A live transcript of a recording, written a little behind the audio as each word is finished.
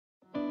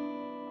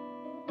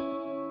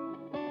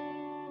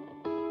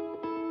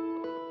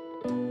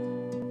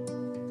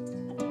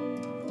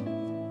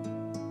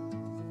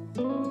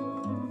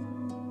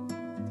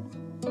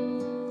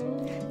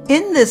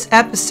In this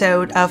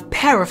episode of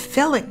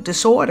paraphilic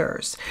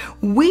disorders,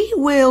 we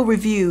will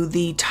review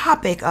the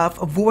topic of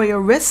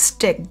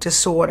voyeuristic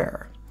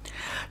disorder.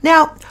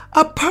 Now,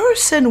 a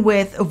person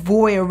with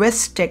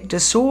voyeuristic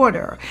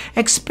disorder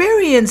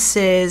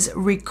experiences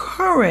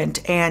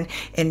recurrent and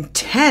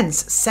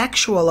intense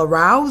sexual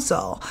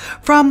arousal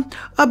from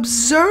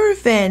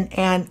observing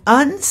an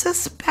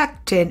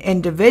unsuspecting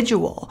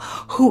individual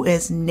who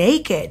is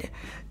naked,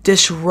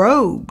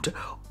 disrobed,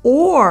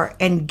 or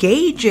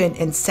engaging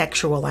in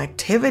sexual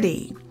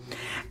activity.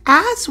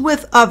 As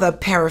with other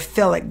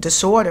paraphilic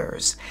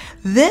disorders,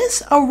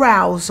 this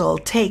arousal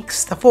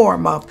takes the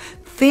form of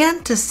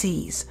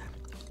fantasies,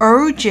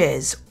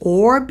 urges,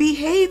 or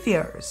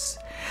behaviors.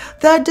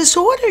 The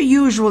disorder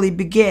usually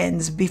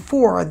begins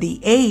before the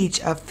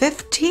age of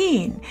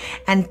 15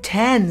 and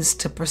tends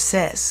to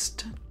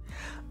persist.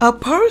 A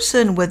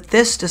person with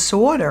this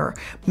disorder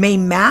may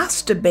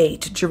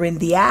masturbate during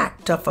the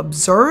act of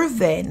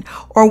observing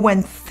or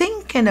when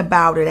thinking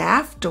about it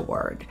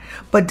afterward,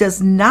 but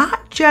does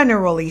not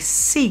generally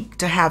seek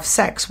to have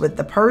sex with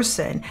the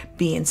person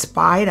being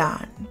spied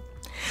on.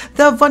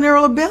 The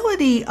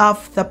vulnerability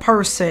of the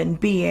person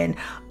being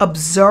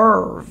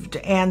observed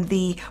and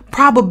the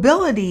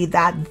probability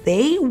that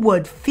they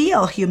would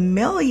feel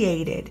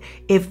humiliated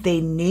if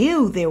they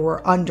knew they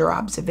were under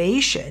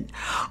observation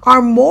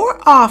are more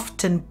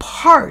often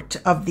part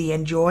of the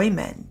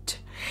enjoyment.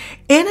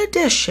 In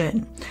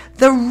addition,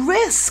 the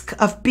risk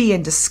of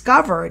being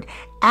discovered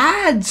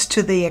adds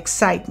to the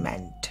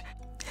excitement,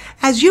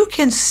 as you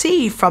can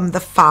see from the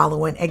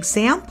following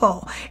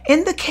example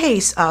in the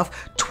case of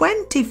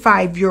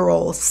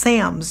 25-year-old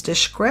Sam's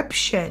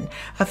description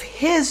of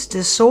his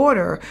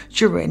disorder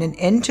during an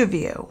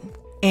interview.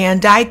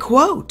 And I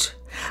quote,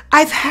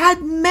 "I've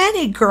had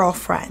many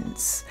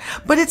girlfriends,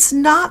 but it's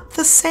not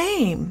the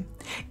same.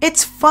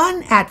 It's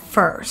fun at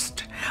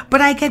first, but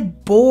I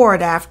get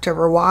bored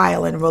after a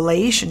while in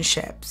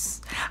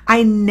relationships.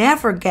 I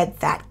never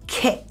get that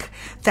kick,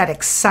 that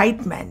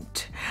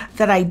excitement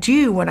that I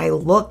do when I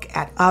look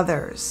at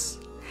others.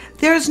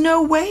 There's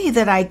no way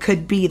that I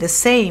could be the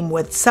same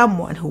with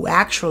someone who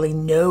actually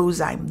knows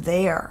I'm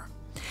there.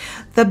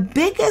 The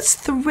biggest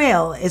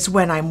thrill is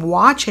when I'm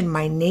watching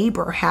my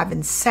neighbor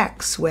having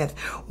sex with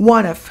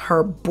one of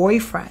her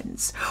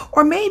boyfriends,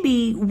 or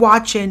maybe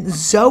watching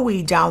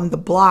Zoe down the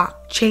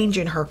block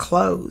changing her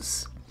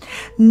clothes.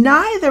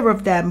 Neither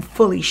of them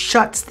fully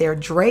shuts their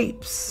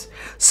drapes,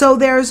 so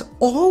there's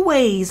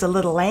always a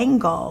little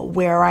angle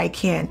where I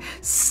can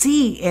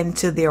see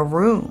into their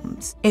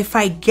rooms if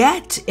I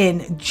get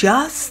in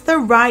just the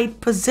right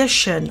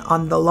position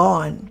on the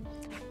lawn.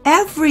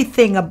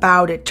 Everything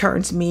about it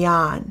turns me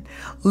on.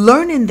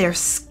 Learning their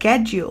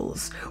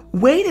schedules,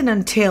 waiting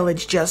until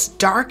it's just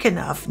dark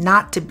enough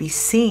not to be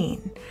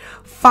seen,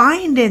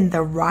 finding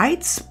the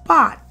right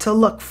spot to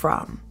look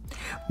from,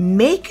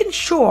 making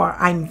sure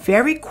I'm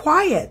very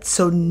quiet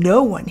so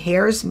no one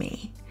hears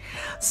me.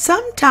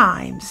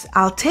 Sometimes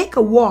I'll take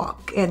a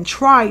walk and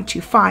try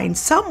to find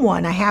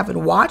someone I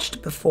haven't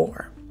watched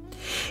before.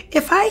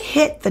 If I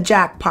hit the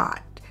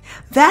jackpot,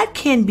 that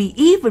can be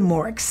even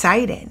more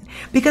exciting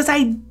because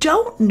I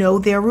don't know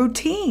their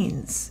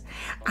routines.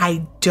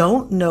 I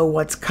don't know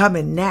what's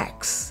coming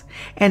next,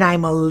 and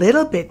I'm a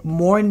little bit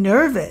more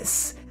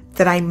nervous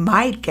that I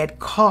might get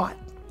caught.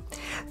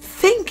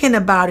 Thinking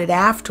about it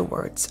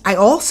afterwards, I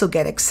also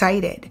get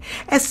excited,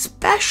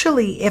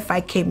 especially if I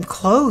came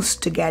close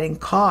to getting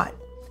caught.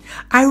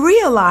 I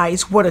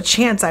realize what a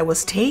chance I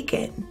was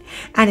taking,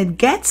 and it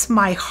gets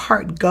my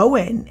heart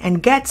going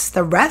and gets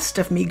the rest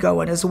of me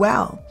going as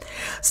well.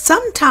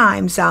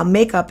 Sometimes I'll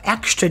make up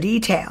extra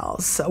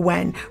details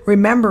when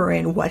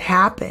remembering what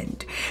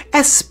happened,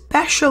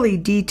 especially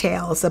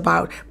details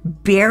about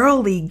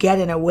barely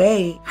getting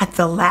away at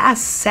the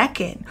last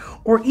second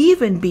or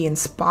even being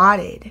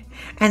spotted,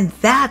 and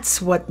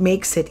that's what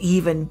makes it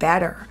even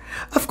better.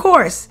 Of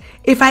course,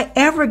 if I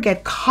ever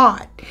get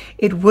caught,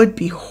 it would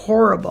be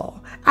horrible.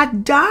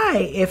 I'd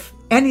die if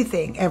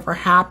anything ever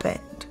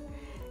happened."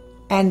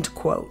 End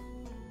quote.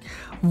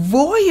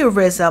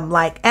 Voyeurism,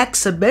 like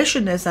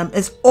exhibitionism,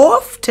 is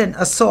often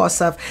a source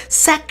of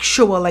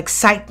sexual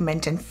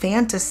excitement and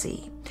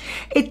fantasy.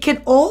 It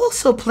can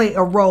also play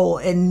a role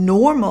in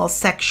normal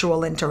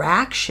sexual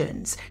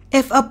interactions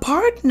if a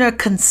partner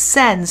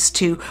consents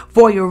to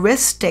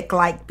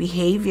voyeuristic-like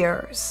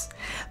behaviors.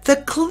 The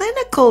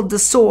clinical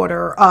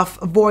disorder of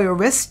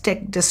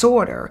voyeuristic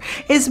disorder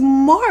is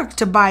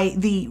marked by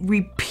the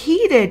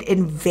repeated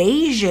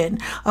invasion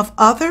of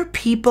other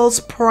people's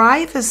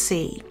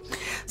privacy.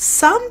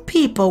 Some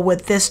people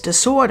with this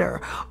disorder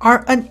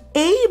are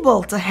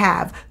unable to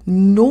have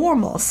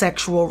normal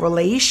sexual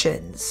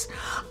relations.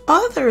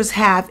 Others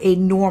have a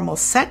normal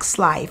sex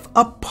life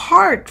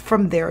apart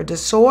from their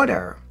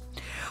disorder.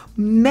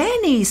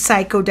 Many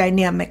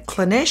psychodynamic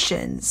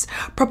clinicians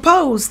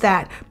propose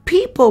that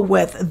people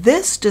with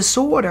this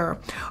disorder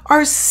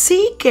are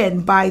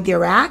seeking by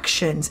their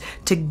actions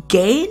to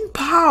gain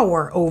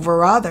power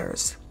over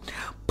others,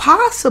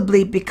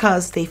 possibly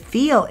because they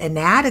feel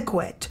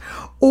inadequate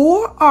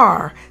or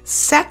are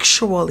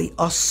sexually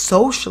or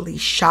socially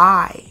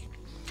shy.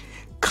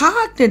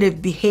 Cognitive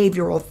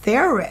behavioral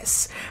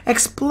theorists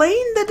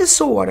explain the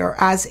disorder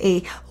as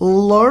a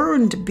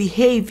learned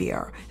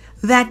behavior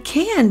that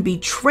can be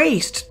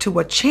traced to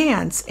a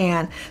chance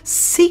and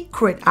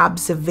secret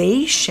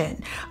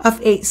observation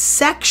of a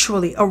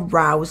sexually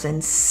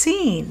arousing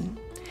scene.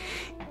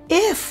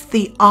 If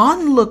the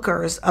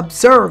onlookers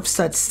observe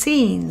such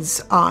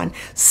scenes on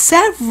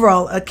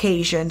several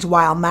occasions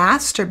while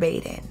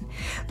masturbating,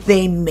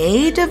 they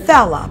may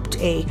develop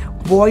a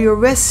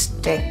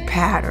voyeuristic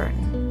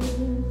pattern.